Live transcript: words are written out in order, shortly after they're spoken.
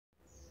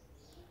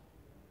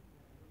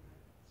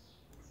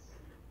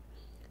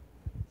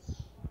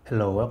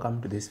Hello, welcome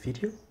to this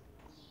video.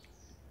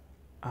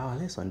 Our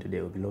lesson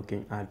today will be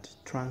looking at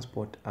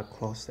transport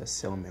across the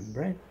cell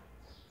membrane,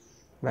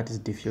 that is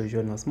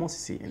diffusion,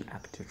 osmosis, and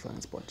active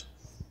transport.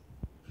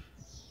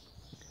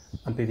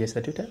 I'm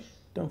previously tutor.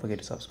 Don't forget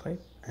to subscribe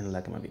and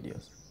like my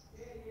videos.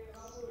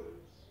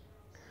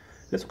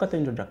 Let's look at the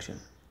introduction.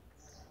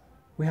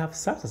 We have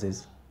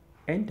substances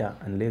enter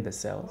and leave the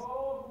cells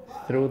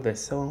through the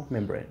cell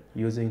membrane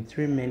using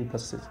three main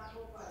processes,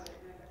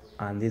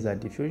 and these are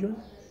diffusion,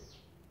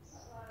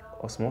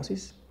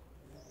 osmosis,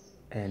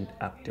 and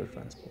active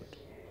transport.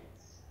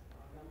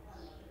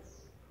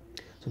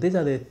 So these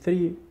are the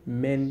three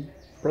main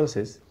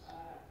processes.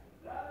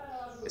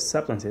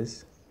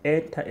 Substances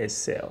enter a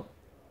cell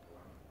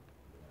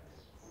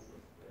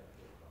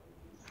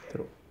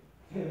through.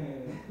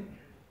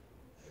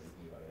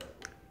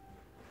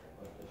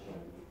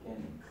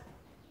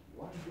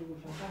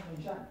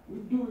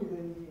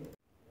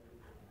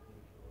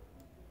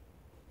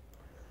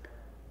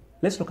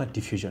 Let's look at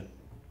diffusion.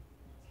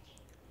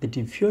 The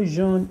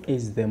diffusion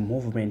is the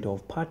movement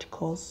of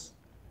particles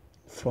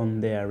from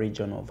their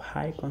region of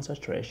high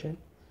concentration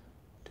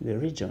to the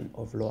region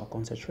of lower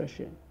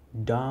concentration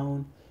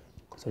down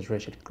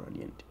concentration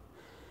gradient.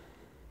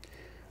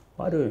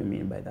 What do we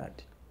mean by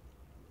that?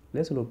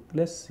 Let's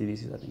see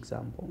this as an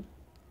example.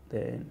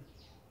 Then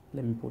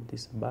let me put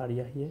this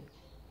barrier here.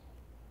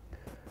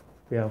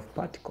 We have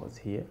particles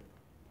here.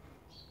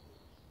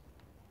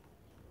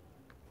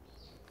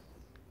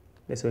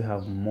 Let's say we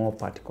have more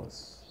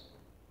particles.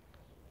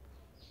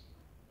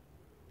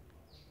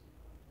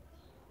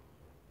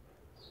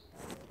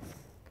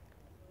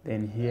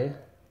 Then here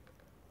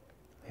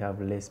we have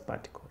less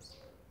particles.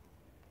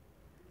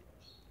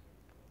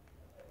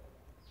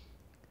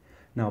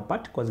 Now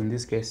particles in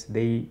this case,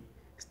 they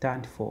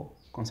stand for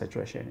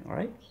concentration, all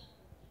right?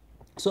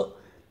 So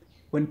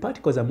when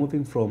particles are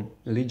moving from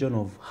a region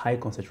of high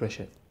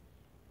concentration,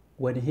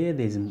 when here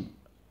there's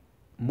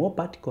more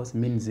particles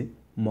means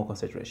more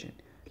concentration.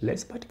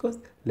 Less particles,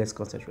 less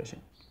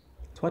concentration.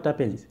 So what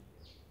happens?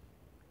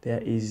 There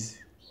is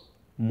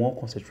more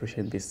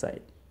concentration this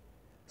side.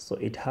 So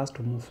it has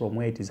to move from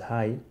where it is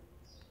high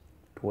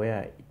to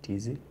where it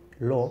is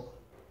low,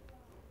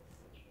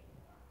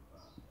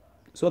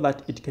 so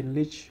that it can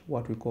reach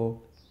what we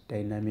call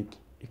dynamic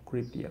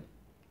equilibrium.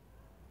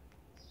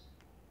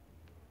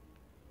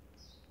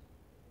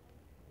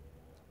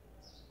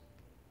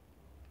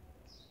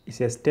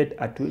 It's a state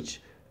at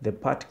which the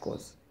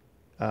particles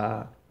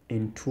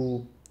in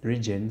two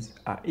regions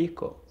are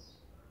equal.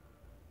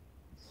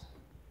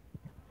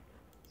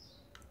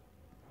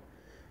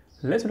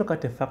 Let's look at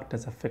the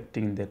factors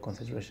affecting the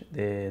concentration,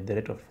 the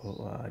rate of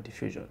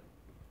diffusion.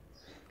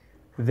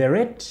 The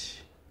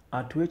rate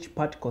at which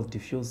particles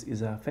diffuse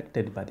is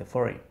affected by the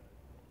following.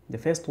 The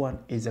first one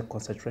is a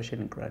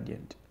concentration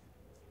gradient.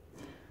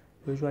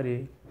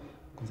 Usually,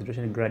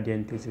 concentration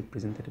gradient is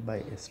represented by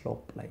a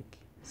slope, like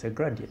it's a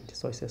gradient,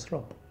 so it's a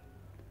slope.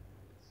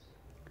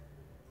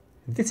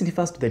 This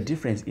refers to the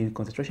difference in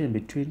concentration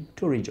between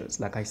two regions.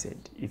 Like I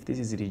said, if this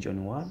is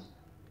region 1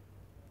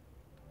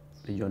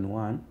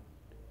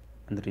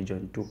 and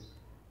region 2,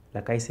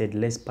 like I said,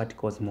 less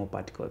particles, more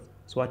particles.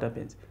 So what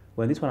happens?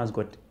 When this one has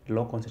got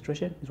low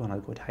concentration, this one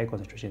has got high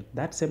concentration.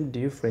 That same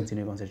difference in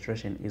the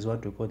concentration is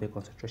what we call the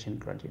concentration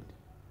gradient.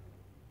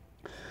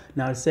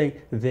 Now I'll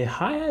say the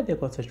higher the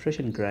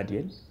concentration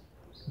gradient,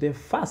 the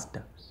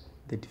faster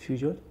the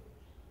diffusion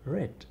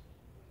rate.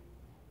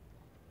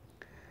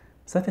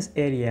 Surface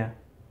area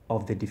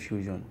of the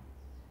diffusion.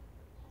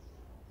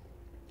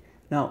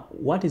 Now,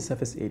 what is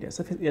surface area?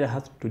 Surface area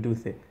has to do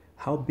with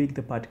how big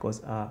the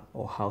particles are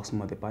or how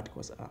small the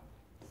particles are.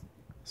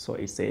 So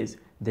it says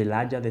the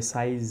larger the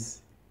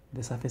size,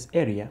 the surface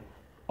area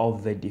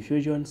of the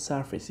diffusion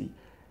surface,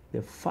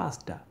 the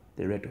faster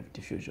the rate of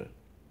diffusion.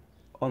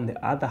 On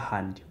the other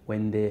hand,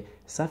 when the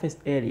surface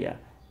area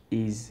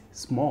is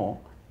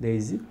small, there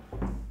is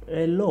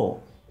a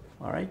low,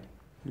 all right,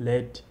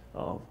 rate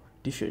of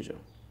diffusion.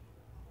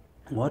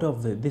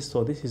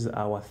 So this is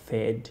our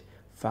third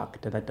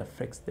factor that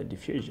affects the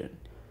diffusion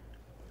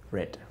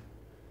rate.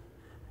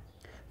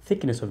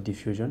 Thickness of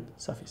diffusion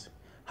surface.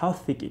 How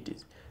thick it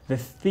is. The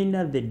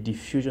thinner the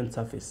diffusion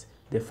surface,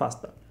 the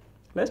faster.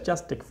 Let's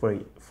just take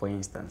for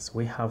instance,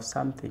 we have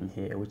something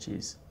here which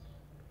is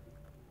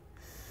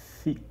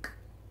thick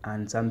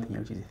and something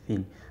which is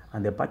thin,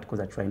 and the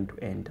particles are trying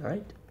to enter,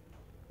 right?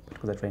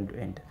 Particles are trying to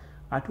enter.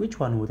 At which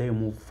one will they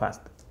move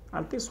fast?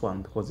 At this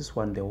one, because this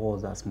one the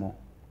walls are small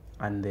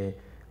and the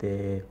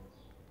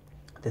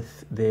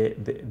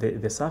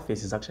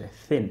surface is actually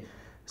thin.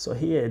 So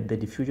here the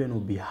diffusion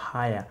will be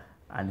higher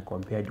and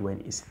compared when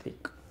it's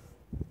thick.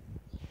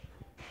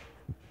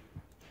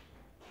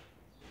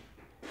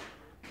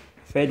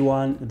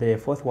 The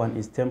fourth one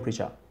is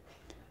temperature.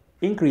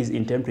 Increase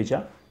in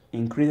temperature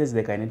increases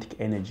the kinetic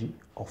energy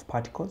of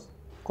particles,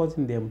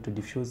 causing them to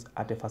diffuse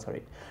at a faster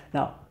rate.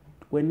 Now,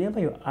 whenever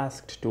you're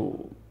asked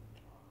to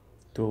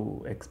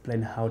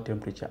explain how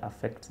temperature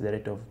affects the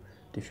rate of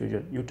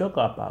diffusion, you talk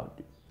about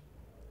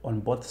on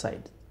both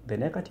sides, the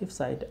negative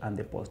side and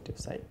the positive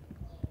side.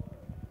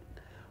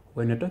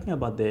 When you're talking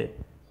about the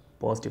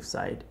positive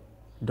side,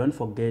 don't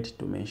forget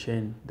to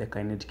mention the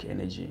kinetic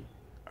energy.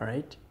 All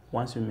right,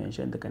 once you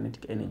mention the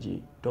kinetic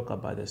energy, talk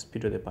about the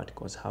speed of the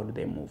particles. How do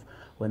they move?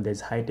 When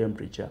there's high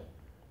temperature,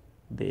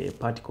 the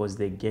particles,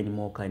 they gain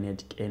more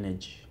kinetic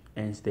energy,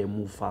 hence they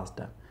move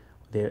faster.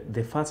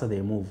 The faster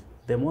they move,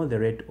 the more the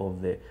rate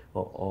of the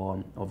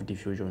of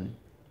diffusion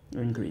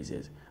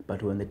increases.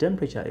 But when the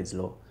temperature is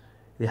low,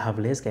 they have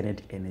less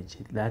kinetic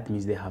energy. That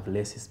means they have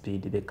less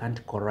speed. They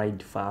can't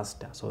collide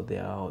faster, so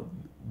they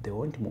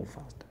won't move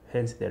faster.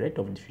 Hence, the rate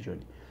of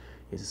diffusion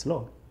is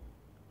slow.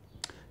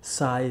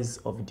 Size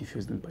of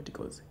diffusing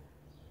particles.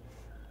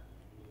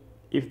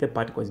 If the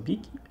particle is big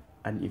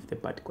and if the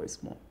particle is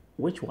small,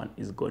 which one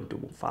is going to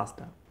move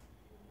faster?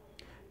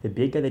 The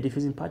bigger the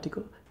diffusing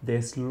particle,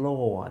 the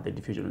slower the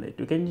diffusion rate.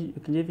 You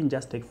can even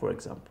just take, for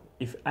example,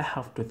 if I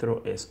have to throw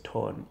a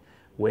stone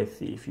weighs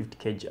 50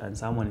 kg and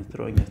someone is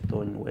throwing a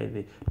stone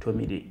weighs 2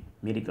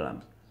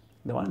 milligrams,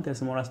 the one with the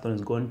smaller stone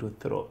is going to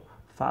throw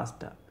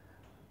faster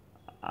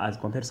as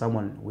compared to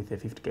someone with a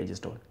 50 kg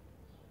stone.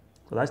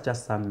 So that's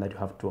just something that you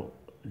have to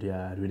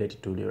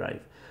relate to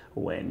derive.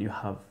 When you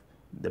have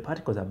the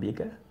particles are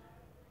bigger,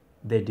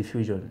 the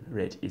diffusion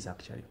rate is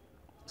actually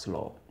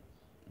slow.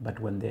 But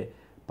when the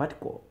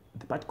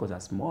particles are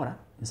smaller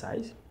in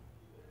size,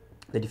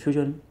 the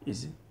diffusion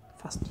is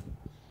fast.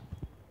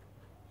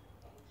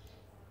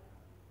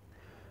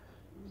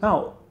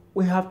 Now,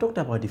 we have talked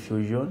about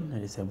diffusion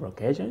on several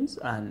occasions,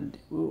 and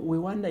we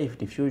wonder if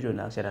diffusion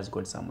actually has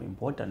got some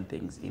important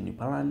things in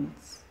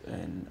plants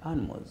and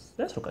animals.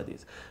 Let's look at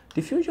this.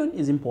 Diffusion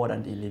is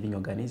important in living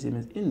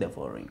organisms in the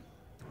following.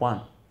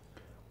 1.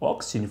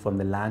 Oxygen from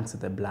the lungs to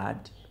the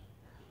blood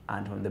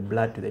and from the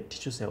blood to the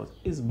tissue cells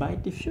is by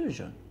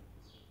diffusion.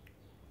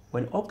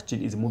 When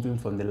oxygen is moving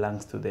from the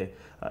lungs to the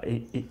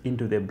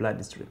into the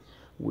bloodstream,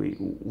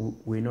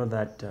 we know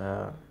that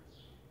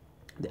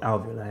the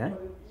alveoli,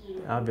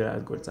 the alveoli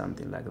has got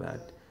something like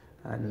that,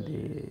 and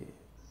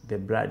the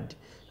blood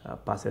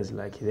passes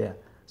like there.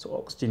 So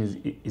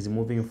oxygen is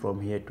moving from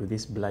here to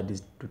this blood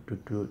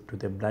to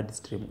the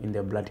bloodstream in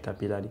the blood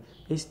capillary.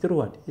 It's through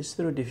what? It's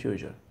through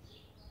diffusion.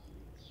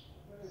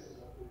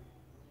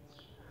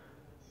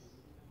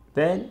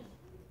 Then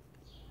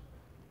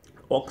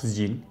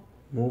oxygen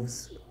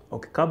moves.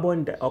 Okay,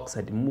 carbon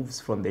dioxide moves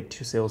from the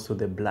tissue cells to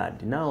the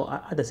blood.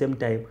 Now, at the same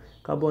time,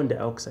 carbon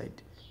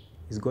dioxide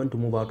is going to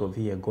move out of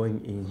here,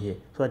 going in here,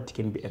 so that it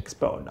can be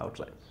expelled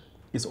outside.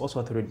 It's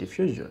also through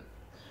diffusion.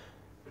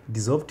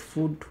 Dissolved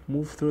food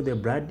moves through the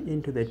blood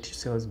into the tissue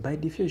cells by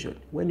diffusion.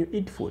 When you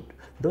eat food,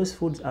 those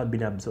foods have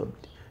been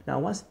absorbed. Now,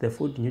 once the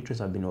food nutrients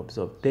have been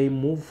absorbed, they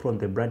move from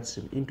the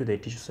bloodstream into the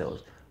tissue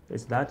cells.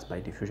 That's by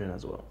diffusion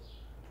as well.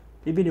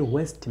 Even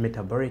waste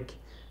metabolic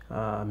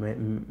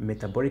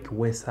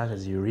waste such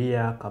as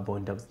urea,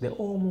 carbon dioxide, they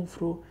all move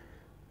through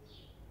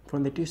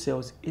from the tissue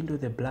cells into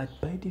the blood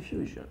by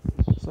diffusion.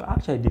 So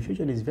actually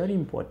diffusion is very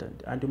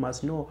important, and you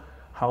must know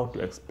how to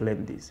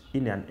explain this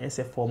in an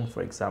essay form,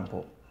 for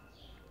example,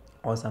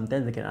 or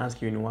sometimes they can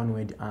ask you in one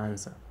word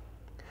answer.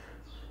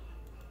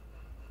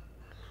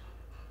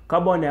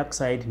 Carbon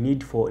dioxide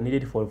needed for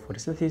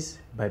photosynthesis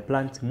by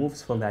plants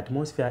moves from the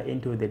atmosphere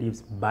into the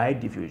leaves by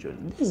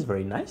diffusion. This is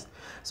very nice.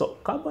 So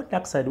carbon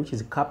dioxide, which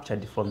is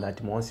captured from the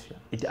atmosphere,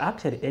 it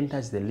actually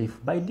enters the leaf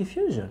by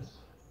diffusion.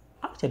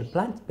 Actually,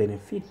 plants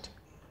benefit.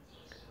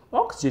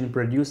 Oxygen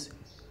produced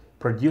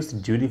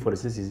during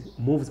photosynthesis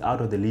moves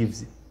out of the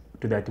leaves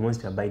to the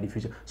atmosphere by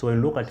diffusion. So when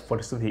you look at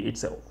photosynthesis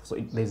itself, so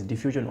there's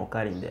diffusion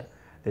occurring there.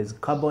 There's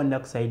carbon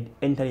dioxide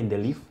entering the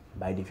leaf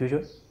by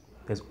diffusion.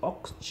 There's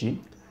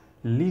oxygen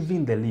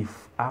leaving the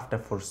leaf after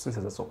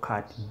photosynthesis has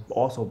occurred,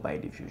 also by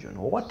diffusion.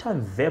 Water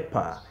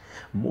vapor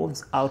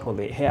moves out of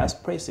the hair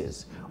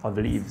spaces of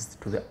the leaves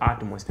to the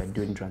atmosphere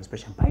during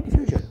transpiration by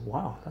diffusion.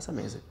 Wow, that's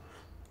amazing.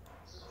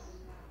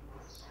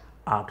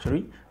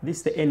 Actually, this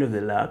is the end of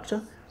the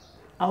lecture.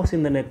 I'll see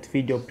you in the next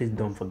video. Please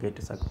don't forget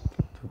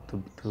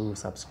to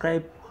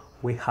subscribe.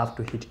 We have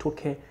to hit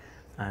 2K,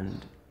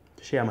 and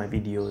share my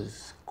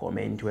videos,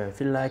 comment where I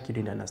feel like you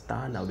didn't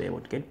understand. I'll be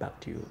able to get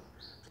back to you.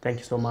 So thank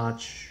you so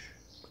much.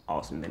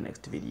 I'll see you in the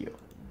next video.